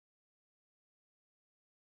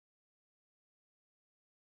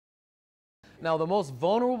Now, the most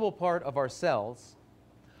vulnerable part of our cells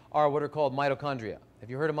are what are called mitochondria. Have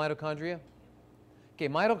you heard of mitochondria? Okay,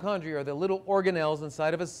 mitochondria are the little organelles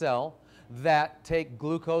inside of a cell that take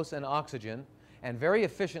glucose and oxygen and very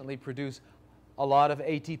efficiently produce a lot of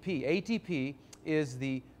ATP. ATP is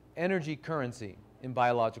the energy currency in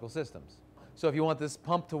biological systems. So if you want this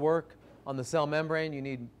pump to work on the cell membrane, you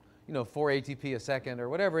need 4 ATP a second or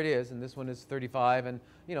whatever it is, and this one is 35, and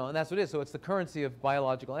and that's what it is. So it's the currency of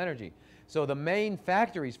biological energy. So the main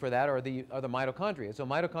factories for that are the mitochondria. So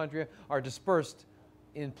mitochondria are dispersed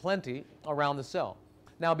in plenty around the cell.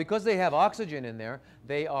 Now, because they have oxygen in there,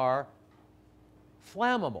 they are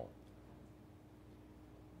flammable,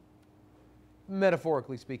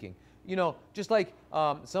 metaphorically speaking. Just like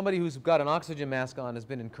somebody who's got an oxygen mask on has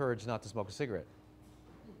been encouraged not to smoke a cigarette.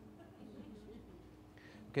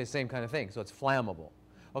 Okay, same kind of thing. So it's flammable.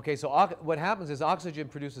 Okay, so what happens is oxygen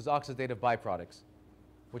produces oxidative byproducts,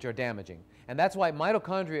 which are damaging. And that's why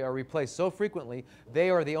mitochondria are replaced so frequently. They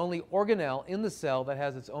are the only organelle in the cell that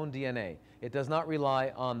has its own DNA. It does not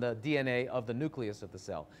rely on the DNA of the nucleus of the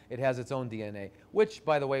cell. It has its own DNA, which,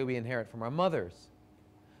 by the way, we inherit from our mothers.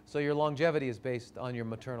 So your longevity is based on your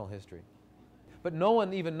maternal history. But no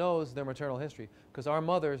one even knows their maternal history because our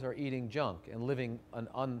mothers are eating junk and living an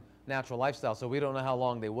unnatural lifestyle, so we don't know how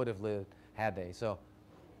long they would have lived had they. So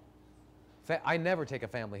I never take a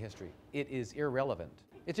family history. It is irrelevant.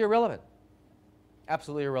 It's irrelevant.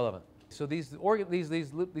 Absolutely irrelevant. So these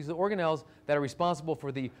organelles that are responsible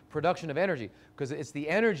for the production of energy, because it's the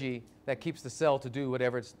energy that keeps the cell to do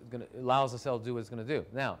whatever allows the cell to do what it's going to do.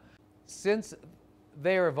 Now, since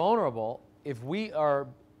they are vulnerable, if the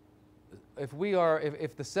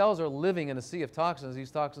cells are living in a sea of toxins,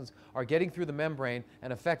 these toxins are getting through the membrane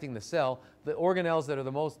and affecting the cell. The organelles that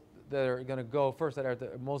are going to go first, that are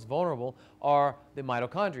the most vulnerable, are the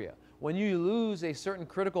mitochondria. When you lose a certain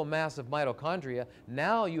critical mass of mitochondria,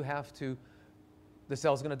 now the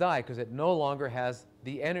cell's going to die because it no longer has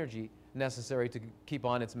the energy necessary to keep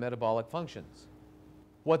on its metabolic functions.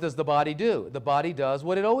 What does the body do? The body does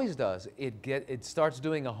what it always does. It starts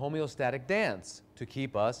doing a homeostatic dance to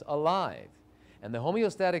keep us alive. And the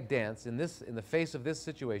homeostatic dance in the face of this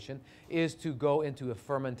situation is to go into a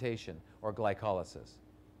fermentation or glycolysis.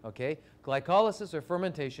 Okay? Glycolysis or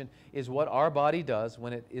fermentation is what our body does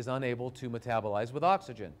when it is unable to metabolize with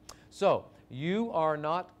oxygen. So you are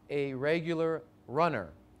not a regular runner,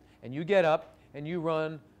 and you get up and you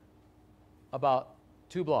run about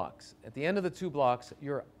 2 blocks. At the end of the 2 blocks,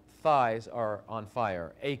 your thighs are on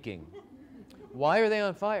fire, aching. Why are they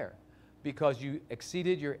on fire? Because you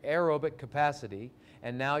exceeded your aerobic capacity,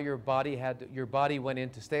 and now your body went in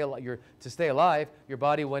to stay alive. Your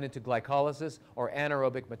body went into glycolysis or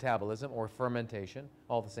anaerobic metabolism or fermentation,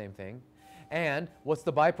 all the same thing. And what's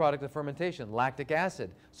the byproduct of fermentation? Lactic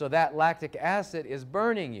acid. So that lactic acid is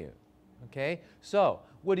burning you. Okay? So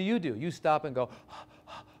what do? You stop and go.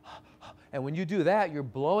 And when you do that, you're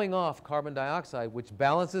blowing off carbon dioxide, which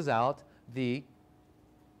balances out the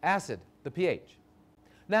acid, the pH.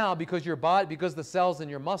 Now, because the cells in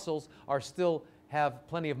your muscles still have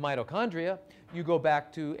plenty of mitochondria, you go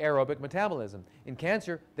back to aerobic metabolism. In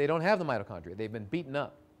cancer, they don't have the mitochondria. They've been beaten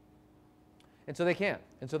up. And so they can't.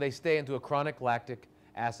 And so they stay into a chronic lactic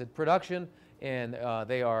acid production, and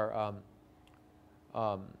they are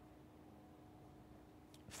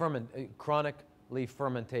chronically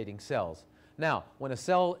fermentating cells. Now, when a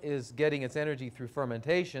cell is getting its energy through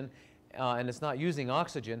fermentation and it's not using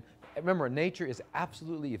oxygen, remember, nature is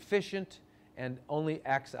absolutely efficient and only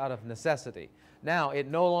acts out of necessity. Now, it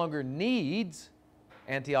no longer needs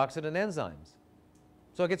antioxidant enzymes,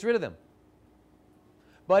 so it gets rid of them.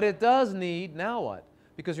 But it does need, now what?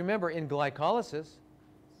 Because remember, in glycolysis,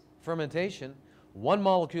 fermentation, 1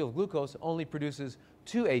 molecule of glucose only produces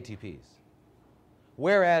 2 ATPs.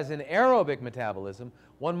 Whereas in aerobic metabolism,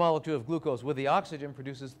 1 molecule of glucose with the oxygen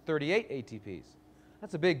produces 38 ATPs.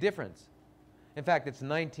 That's a big difference. In fact, it's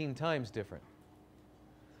 19 times different.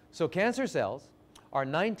 So cancer cells are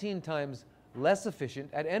 19 times less efficient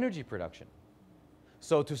at energy production.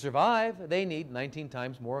 So to survive, they need 19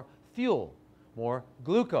 times more fuel, more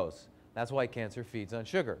glucose. That's why cancer feeds on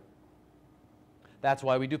sugar. That's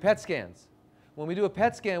why we do PET scans. When we do a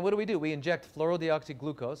PET scan, what do? We inject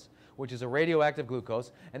fluorodeoxyglucose, which is a radioactive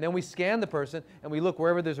glucose, and then we scan the person and we look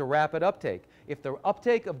wherever there's a rapid uptake. If the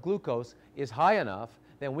uptake of glucose is high enough,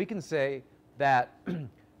 then we can say that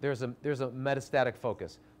there's a metastatic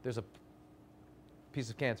focus. There's a piece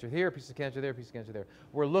of cancer here, a piece of cancer there, a piece of cancer there.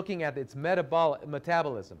 We're looking at its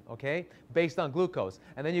metabolism, okay, based on glucose.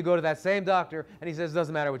 And then you go to that same doctor and he says, it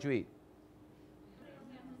doesn't matter what you eat.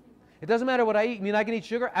 It doesn't matter what I eat. You mean I can eat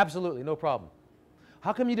sugar? Absolutely, no problem.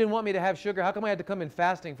 How come you didn't want me to have sugar? How come I had to come in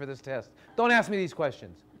fasting for this test? Don't ask me these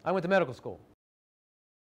questions. I went to medical school.